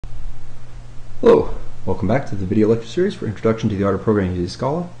Hello, welcome back to the video lecture series for Introduction to the Art of Programming using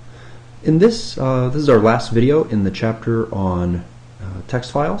Scala. In this is our last video in the chapter on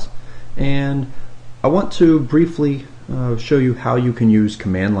text files, and I want to briefly show you how you can use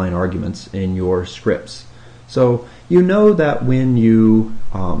command line arguments in your scripts. So you know that when you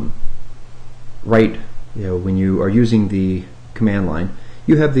write, when you are using the command line,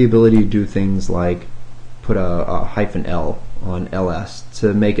 you have the ability to do things like put a -L on ls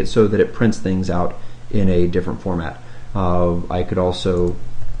to make it so that it prints things out in a different format. I could also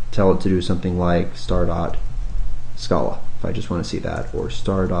tell it to do something like star.scala if I just want to see that, or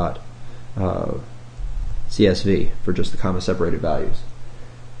star.csv for just the comma separated values.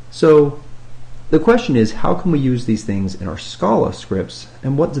 So the question is, how can we use these things in our Scala scripts,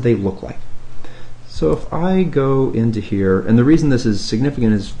 and what do they look like? So if I go into here, and the reason this is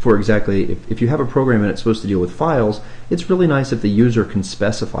significant is for exactly, if you have a program and it's supposed to deal with files, it's really nice if the user can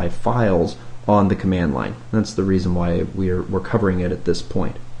specify files on the command line. That's the reason why we're covering it at this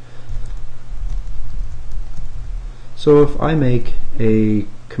point. So if I make a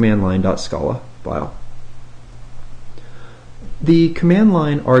command line.scala file, the command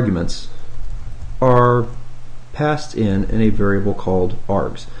line arguments are passed in a variable called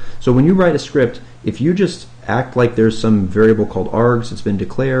args. So when you write a script, if you just act like there's some variable called args, it's been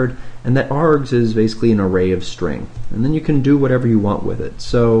declared, and that args is basically an array of string, and then you can do whatever you want with it.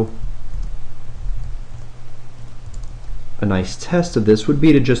 So a nice test of this would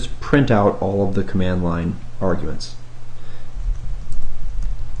be to just print out all of the command line arguments.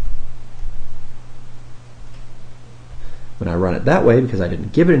 When I run it that way, because I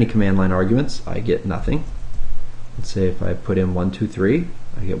didn't give it any command line arguments, I get nothing. Let's say if I put in 1, 2, 3,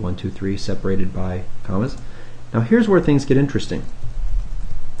 I get 1, 2, 3 separated by commas. Now here's where things get interesting.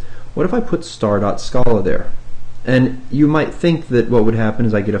 What if I put star.scala there? And you might think that what would happen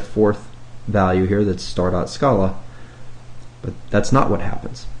is I get a fourth value here that's star.scala, but that's not what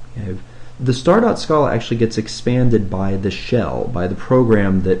happens. The star.scala actually gets expanded by the shell, by the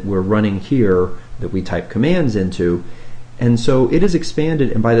program that we're running here that we type commands into, and so it is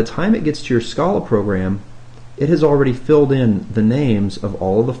expanded, and by the time it gets to your Scala program, it has already filled in the names of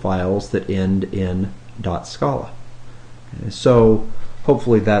all of the files that end in .scala. So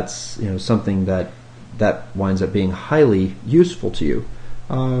hopefully that's something that winds up being highly useful to you.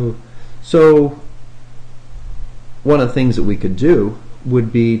 So one of the things that we could do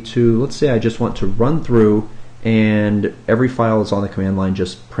would be to, let's say I just want to run through and every file that's on the command line,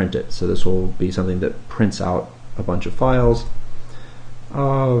 just print it. So this will be something that prints out a bunch of files.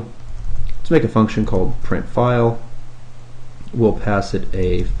 Let's make a function called print file. We'll pass it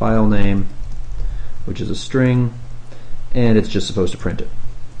a file name, which is a string, and it's just supposed to print it.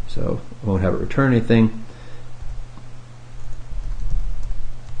 So I won't have it return anything.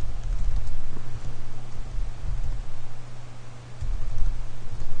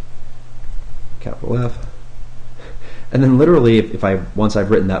 Capital F. And then literally, once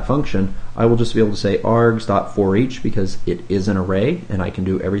I've written that function, I will just be able to say args.forEach, because it is an array, and I can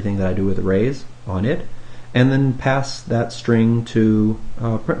do everything that I do with arrays on it, and then pass that string to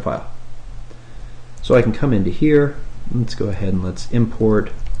print file. So I can come into here. Let's go ahead and let's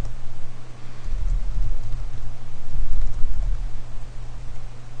import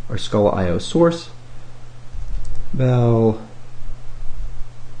our Scala IO source. Val.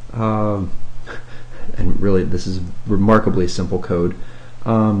 And really this is remarkably simple code.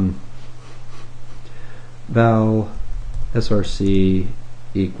 Val src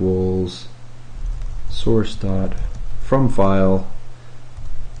equals source dot from file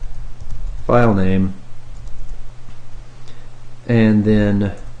name, and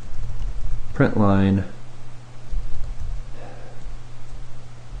then print line,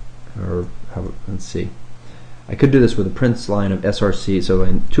 or let's see, I could do this with a print line of src, so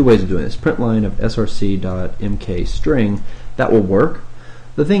in two ways of doing this. Print line of src.mk string, that will work.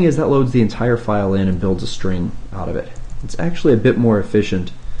 The thing is, that loads the entire file in and builds a string out of it. It's actually a bit more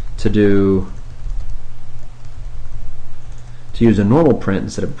efficient to use a normal print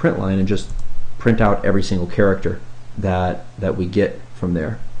instead of a print line and just print out every single character that we get from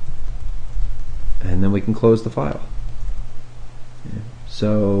there. And then we can close the file.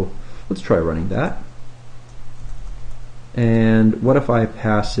 So let's try running that. And what if I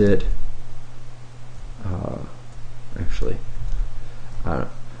pass it, actually,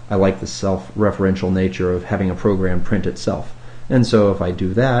 I like the self-referential nature of having a program print itself. And so if I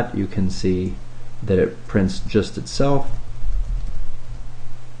do that, you can see that it prints just itself.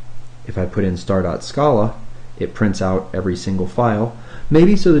 If I put in star.scala, it prints out every single file.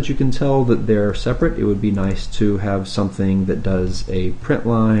 Maybe so that you can tell that they're separate, it would be nice to have something that does a print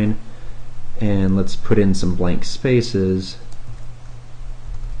line and let's put in some blank spaces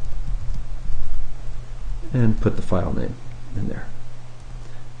and put the file name in there.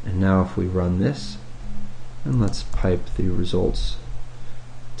 And now if we run this, and let's pipe the results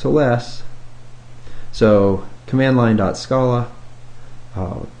to less. So command line.scala,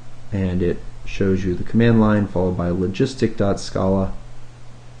 and it shows you the command line followed by logistic.scala,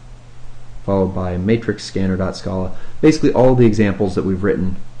 followed by matrix scanner.scala. Basically all the examples that we've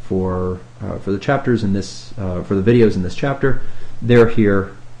written for the chapters in this, for the videos in this chapter, they're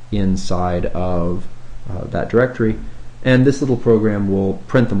here inside of that directory. And this little program will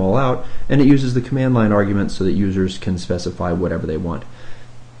print them all out, and it uses the command line arguments so that users can specify whatever they want.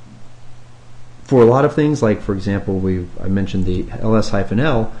 For a lot of things, like for example, I mentioned the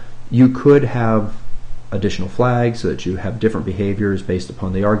ls-l, you could have additional flags so that you have different behaviors based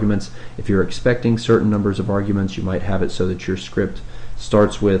upon the arguments. If you're expecting certain numbers of arguments, you might have it so that your script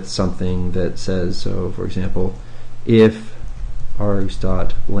starts with something that says, so for example, if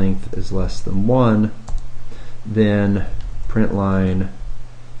args.length is less than 1, then print line,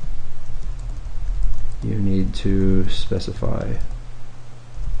 you need to specify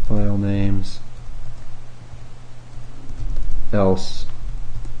file names, else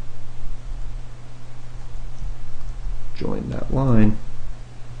join that line.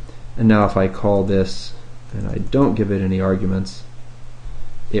 And now if I call this and I don't give it any arguments,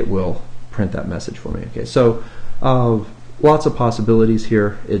 it will print that message for me. Okay, so lots of possibilities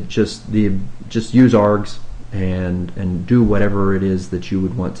here. Just use args and do whatever it is that you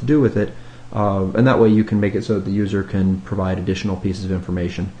would want to do with it, and that way you can make it so that the user can provide additional pieces of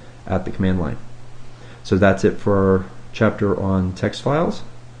information at the command line. So that's it for our chapter on text files,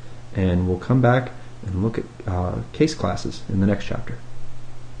 and we'll come back and look at case classes in the next chapter.